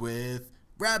questions with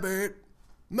Robert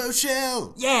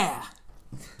Moschel. Yeah!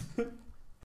 All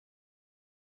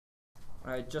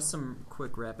right, just some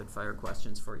quick rapid fire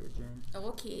questions for you, Jane.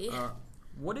 Okay.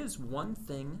 What is one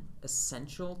thing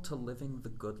essential to living the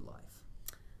good life?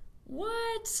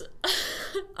 What?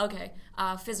 Okay.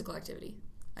 Physical activity,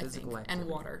 I think. And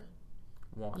water.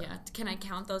 Water. Yeah. Can I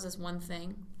count those as one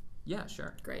thing? Yeah,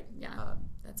 sure. Great. Yeah.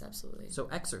 That's absolutely. So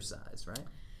exercise, right?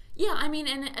 Yeah, I mean,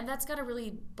 and that's got a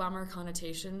really bummer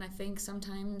connotation, I think,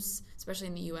 sometimes, especially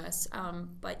in the U.S.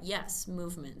 But yes,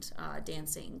 movement,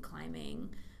 dancing, climbing,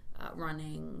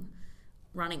 running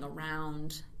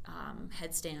around,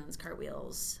 headstands,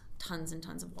 cartwheels, tons and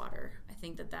tons of water. I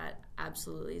think that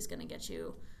absolutely is going to get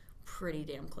you pretty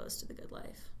damn close to the good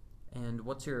life. And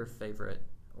what's your favorite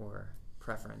or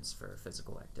preference for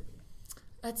physical activity?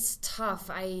 That's tough.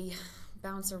 I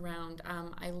bounce around.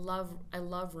 I love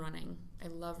running. I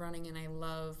love running and I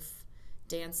love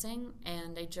dancing,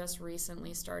 and I just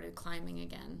recently started climbing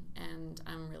again, and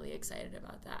I'm really excited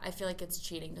about that. I feel like it's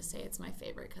cheating to say it's my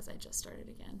favorite because I just started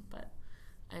again, but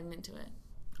I'm into it.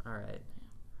 All right.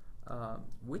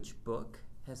 Which book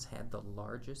has had the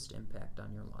largest impact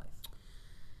on your life?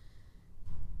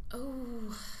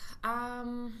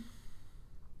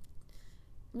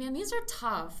 Man, these are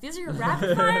tough. These are your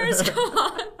rapid fires. Come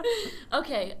on.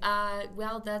 Okay.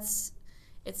 Well,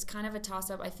 it's kind of a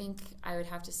toss-up. I think I would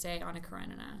have to say Anna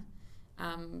Karenina,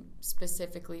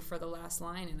 specifically for the last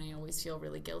line, and I always feel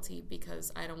really guilty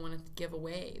because I don't want to give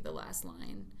away the last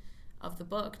line of the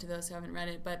book to those who haven't read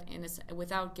it. But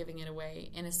without giving it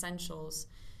away, in Essentials,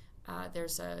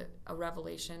 there's a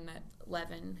revelation that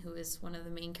Levin, who is one of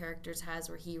the main characters, has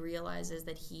where he realizes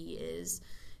that he is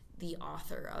the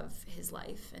author of his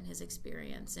life and his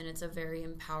experience, and it's a very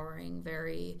empowering,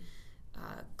 very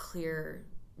clear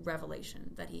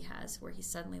revelation that he has, where he's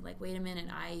suddenly like, wait a minute,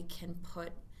 I can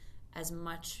put as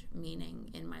much meaning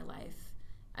in my life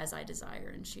as I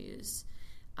desire and choose.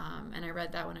 And I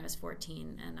read that when I was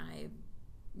 14, and I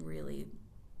really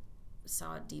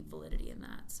saw deep validity in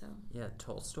that. So yeah,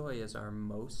 Tolstoy is our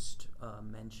most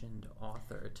mentioned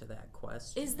author to that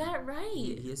quest. Is that right?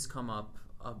 He has come up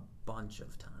a bunch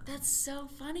of times. That's so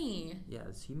funny.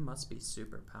 Yes, he must be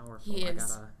super powerful. He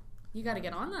is. You got to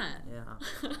get on that.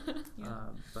 Yeah. Yeah.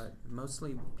 But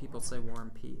mostly people say War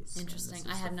and Peace. Interesting.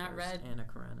 I had not read Anna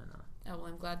Karenina. Oh, well,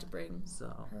 I'm glad to bring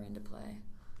her into play.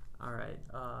 All right.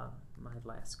 My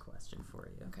last question for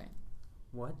you. Okay.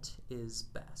 What is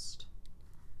best?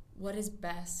 What is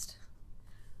best?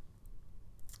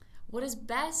 What is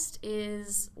best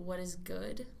is what is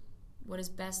good. What is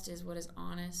best is what is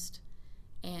honest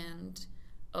and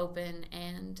open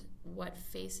and what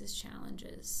faces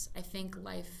challenges. I think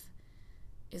life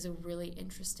is a really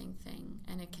interesting thing,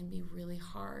 and it can be really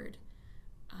hard.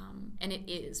 And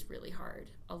it is really hard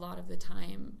a lot of the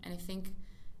time. And I think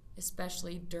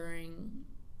especially during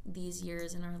these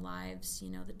years in our lives,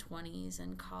 the 20s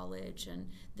and college and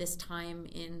this time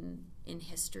in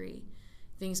history,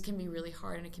 things can be really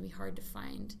hard, and it can be hard to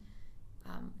find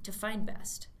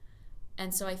best.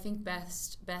 And so I think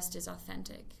best is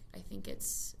authentic. I think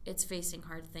it's facing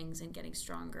hard things and getting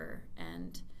stronger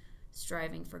and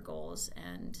striving for goals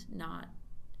and not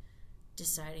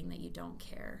deciding that you don't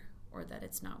care or that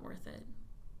it's not worth it.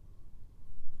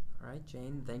 All right,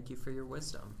 Jane, thank you for your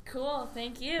wisdom. Cool,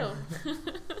 thank you.